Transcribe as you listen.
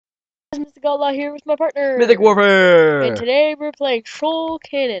Mythic Outlaw here with my partner. Mythic And Warfare! today we're playing Troll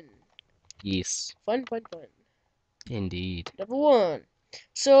Cannon. Yes, Fun, fun, fun. indeed. Level 1.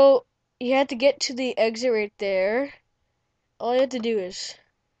 So, you had to get to the exit right there. All you have to do is just,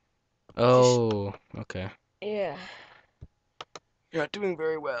 Oh, okay. yeah. You're not doing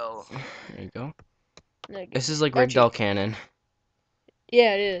very well. There you go. Like, This is like actually, Ragdoll Cannon.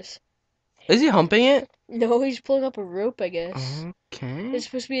 yeah, it is. Is he humping it? No, he's pulling up a rope, I guess. Okay. It's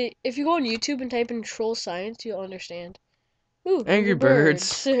supposed to be, if you go on YouTube and type in troll science, you'll understand. Ooh, Angry Angry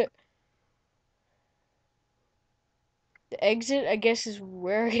Birds. Birds. The exit, I guess, is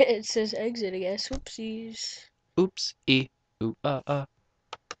where it says exit, I guess. Whoopsies. Oops. E. Ooh, Ugh.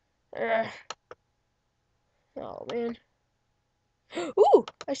 Oh, man. Ooh,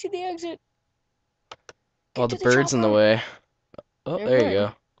 I see the exit. All Get the to the birds in the chopper. way. Oh, Never there you mind.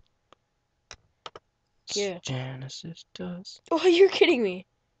 go. Yeah. Genesis does. Oh, you're kidding me.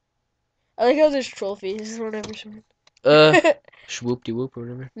 I like how there's trophies whenever someone. Uh, Swoop-de-whoop or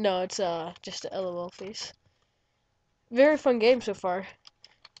whatever. No, it's just a LOL face. Very fun game so far.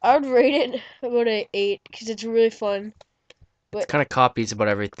 I would rate it about a 8 because it's really fun. It's But kind of copies about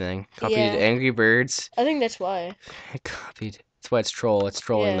everything. Copied yeah, Angry Birds. I think that's why. Copied. That's why it's troll. It's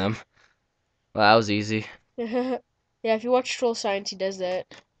trolling Yeah. them. Well, that was easy. Yeah, if you watch Troll Science, he does that.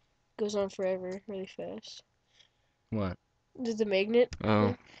 Goes on forever, really fast. What? Does the magnet Oh.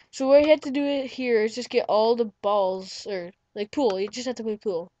 thing. So what you have to do it here is just get all the balls, or like pool. You just have to play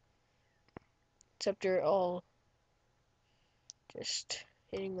pool. Except they're all just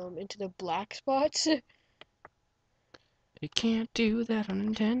hitting them into the black spots. You can't do that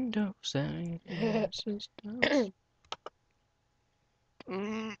on Nintendo. Systems.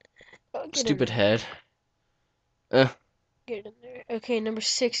 Mm, Oh, get in Stupid there. head. Uh. Get in there. Okay, number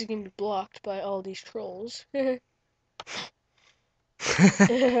 6 is gonna be blocked by all these trolls. Get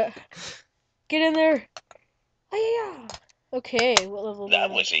in there. Oh, yeah. Okay, what level am I That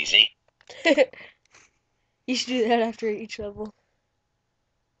on? was easy. You should do that after each level.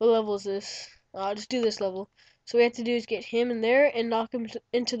 What level is this? I'll just do this level. So what we have to do is get him in there and knock him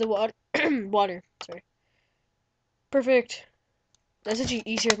into the water. Water. Sorry. Perfect. That's actually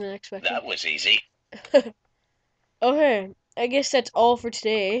easier than expected. That was easy. Okay, I guess that's all for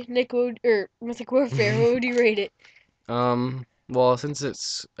today. Nick, Mythic Warfare, what would you rate it? Well, since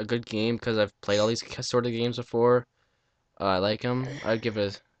it's a good game because I've played all these sort of games before, I like them. I'd give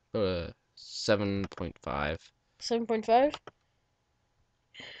it a 7.5. 7.5?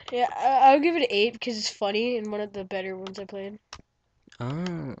 Yeah, I'll give it an 8 because it's funny and one of the better ones I played.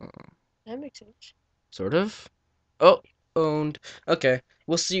 Oh, That makes sense. sort of. Oh, owned. Okay,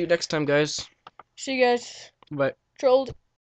 we'll see you next time, guys. See you guys. Bye. Trolled.